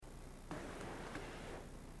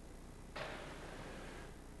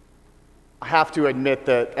have to admit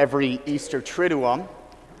that every Easter Triduum,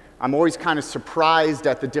 I'm always kind of surprised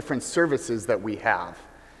at the different services that we have.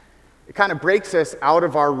 It kind of breaks us out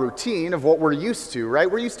of our routine of what we're used to,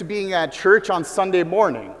 right? We're used to being at church on Sunday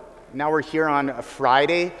morning. Now we're here on a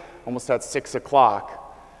Friday, almost at 6 o'clock.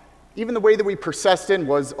 Even the way that we processed in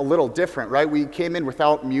was a little different, right? We came in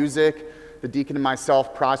without music. The deacon and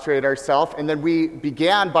myself prostrated ourselves, and then we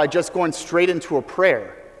began by just going straight into a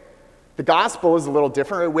prayer. The gospel is a little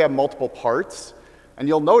different, right? We have multiple parts, and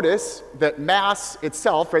you'll notice that Mass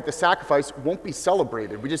itself, right, the sacrifice, won't be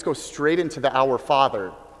celebrated. We just go straight into the Our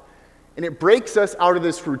Father, and it breaks us out of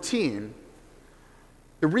this routine.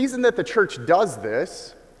 The reason that the church does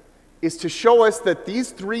this is to show us that these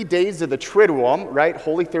 3 days of the Triduum, right,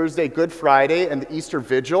 Holy Thursday, Good Friday, and the Easter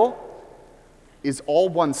Vigil, is all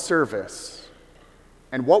one service.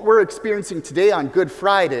 And what we're experiencing today on Good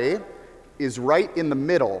Friday is right in the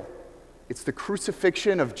middle. It's the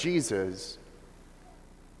crucifixion of Jesus.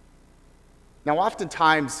 Now,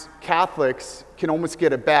 oftentimes, Catholics can almost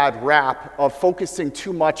get a bad rap of focusing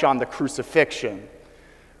too much on the crucifixion,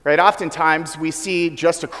 right? Oftentimes, we see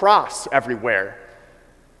just a cross everywhere.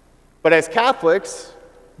 But as Catholics,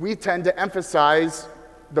 we tend to emphasize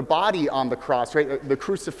the body on the cross, right? The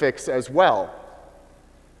crucifix as well.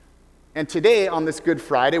 And today, on this Good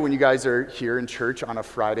Friday, when you guys are here in church on a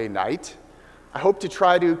Friday night, I hope to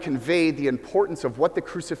try to convey the importance of what the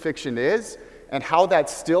crucifixion is and how that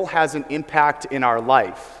still has an impact in our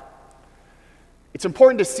life. It's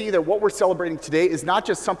important to see that what we're celebrating today is not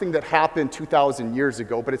just something that happened 2,000 years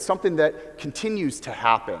ago, but it's something that continues to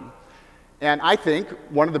happen. And I think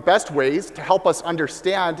one of the best ways to help us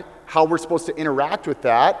understand how we're supposed to interact with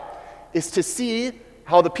that is to see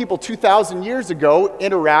how the people 2,000 years ago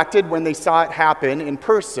interacted when they saw it happen in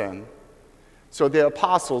person. So the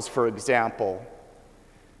apostles, for example.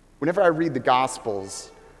 Whenever I read the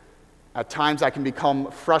Gospels, at times I can become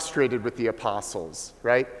frustrated with the apostles,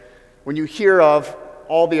 right? When you hear of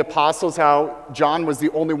all the apostles, how John was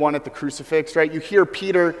the only one at the crucifix, right? You hear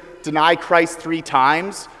Peter deny Christ 3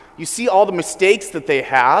 times. You see all the mistakes that they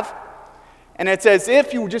have, and it's as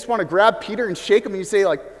if you just want to grab Peter and shake him and you say,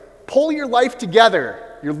 like, pull your life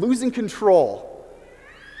together. You're losing control.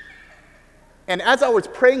 And as I was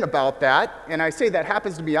praying about that, and I say that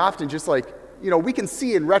happens to me often, just like, we can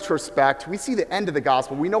see in retrospect, we see the end of the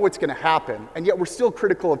gospel. We know what's going to happen, and yet we're still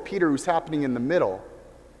critical of Peter who's happening in the middle.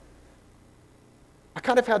 I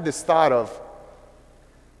kind of had this thought of,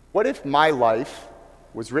 what if my life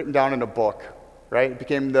was written down in a book? Right? It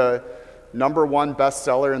became the #1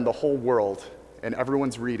 bestseller in the whole world, and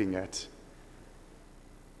everyone's reading it.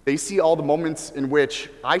 They see all the moments in which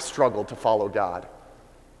I struggled to follow God,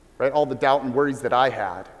 right? All the doubt and worries that I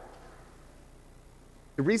had.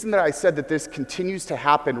 The reason that I said that this continues to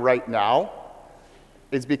happen right now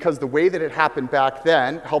is because the way that it happened back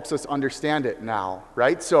then helps us understand it now,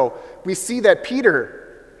 right? So we see that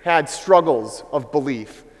Peter had struggles of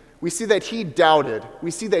belief. We see that he doubted.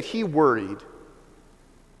 We see that he worried.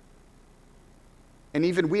 And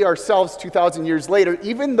even we ourselves, 2,000 years later,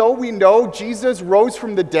 even though we know Jesus rose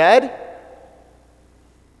from the dead,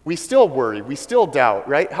 we still worry, we still doubt,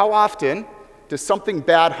 right? How often does something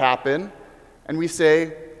bad happen and we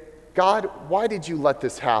say, God, why did you let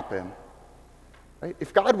this happen? Right?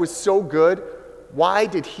 If God was so good, why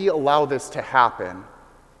did he allow this to happen?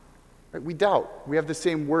 Right? We doubt. We have the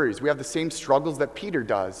same worries. We have the same struggles that Peter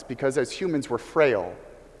does because as humans we're frail.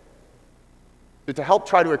 But to help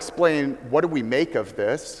try to explain what do we make of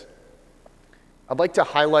this, I'd like to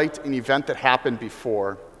highlight an event that happened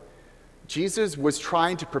before. Jesus was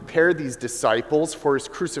trying to prepare these disciples for his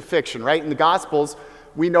crucifixion, right? In the Gospels,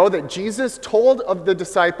 we know that Jesus told of the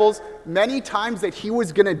disciples many times that he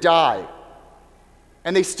was going to die,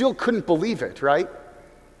 and they still couldn't believe it, right?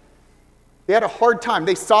 They had a hard time.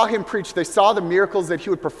 They saw him preach. They saw the miracles that he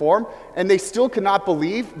would perform, and they still could not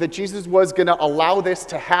believe that Jesus was going to allow this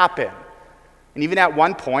to happen. And even at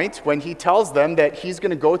one point, when he tells them that he's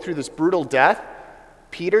going to go through this brutal death,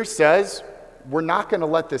 Peter says, we're not going to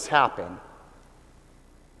let this happen.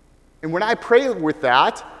 And when I pray with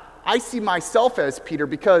that, I see myself as Peter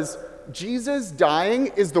because Jesus dying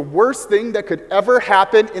is the worst thing that could ever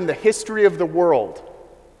happen in the history of the world.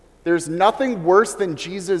 There's nothing worse than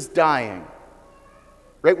Jesus dying.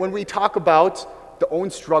 Right? When we talk about the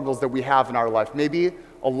own struggles that we have in our life, maybe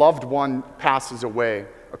a loved one passes away,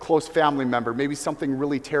 a close family member, maybe something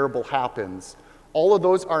really terrible happens. All of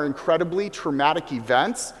those are incredibly traumatic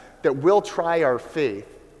events that will try our faith.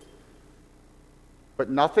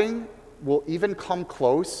 But nothing will even come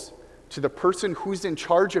close to the person who's in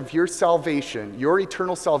charge of your salvation, your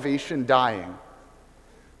eternal salvation, dying.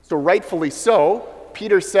 So rightfully so,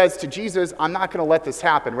 Peter says to Jesus, I'm not going to let this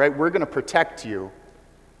happen, right? We're going to protect you.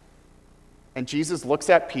 And Jesus looks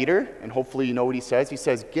at Peter, and hopefully you know what he says. He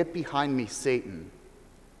says, get behind me, Satan.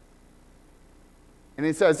 And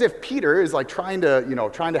it's as if Peter is like trying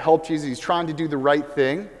to help Jesus. He's trying to do the right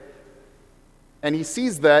thing. And he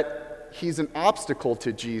sees that he's an obstacle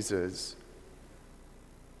to Jesus.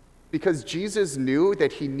 Because Jesus knew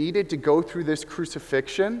that he needed to go through this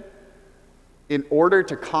crucifixion in order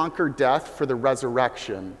to conquer death for the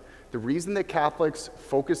resurrection. The reason that Catholics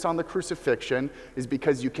focus on the crucifixion is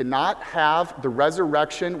because you cannot have the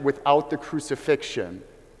resurrection without the crucifixion.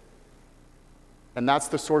 And that's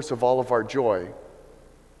the source of all of our joy.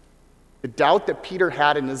 The doubt that Peter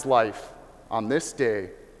had in his life on this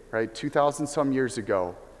day, right, 2,000 some years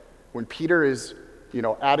ago, when Peter is,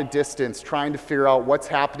 at a distance trying to figure out what's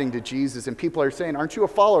happening to Jesus, and people are saying, aren't you a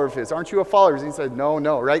follower of his? Aren't you a follower of his? He said,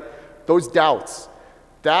 no, right? Those doubts.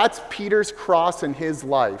 That's Peter's cross in his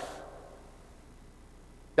life.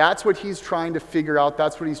 That's what he's trying to figure out.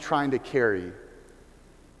 That's what he's trying to carry.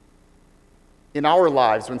 In our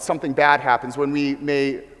lives, when something bad happens, when we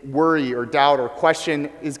may worry or doubt or question,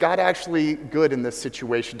 is God actually good in this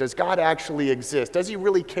situation? Does God actually exist? Does he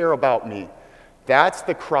really care about me? That's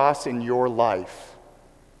the cross in your life.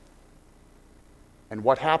 And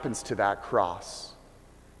what happens to that cross?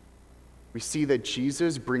 We see that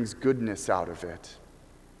Jesus brings goodness out of it.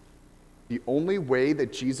 The only way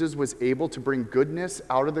that Jesus was able to bring goodness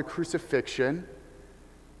out of the crucifixion is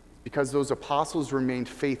because those apostles remained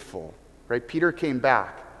faithful. Right? Peter came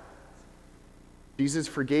back. Jesus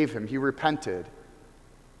forgave him. He repented.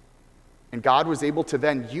 And God was able to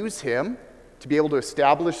then use him to be able to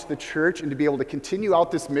establish the church and to be able to continue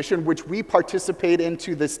out this mission, which we participate in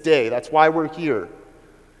to this day. That's why we're here.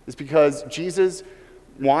 It's because Jesus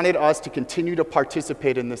wanted us to continue to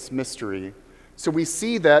participate in this mystery. So we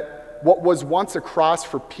see that what was once a cross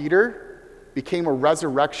for Peter became a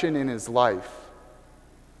resurrection in his life.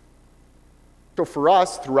 So for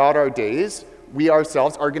us, throughout our days, we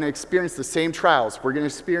ourselves are going to experience the same trials. We're going to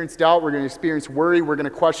experience doubt. We're going to experience worry. We're going to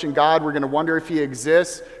question God. We're going to wonder if he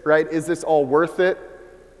exists, right? Is this all worth it?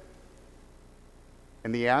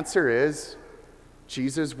 And the answer is,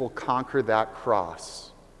 Jesus will conquer that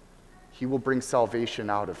cross. He will bring salvation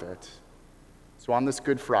out of it. So on this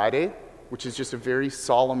Good Friday, which is just a very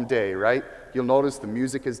solemn day, right? You'll notice the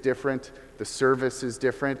music is different. The service is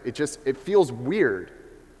different. It feels weird,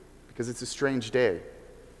 because it's a strange day.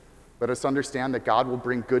 Let us understand that God will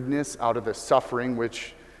bring goodness out of the suffering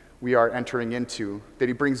which we are entering into, that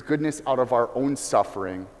he brings goodness out of our own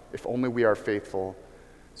suffering, if only we are faithful.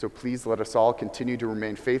 So please let us all continue to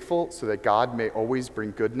remain faithful so that God may always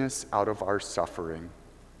bring goodness out of our suffering.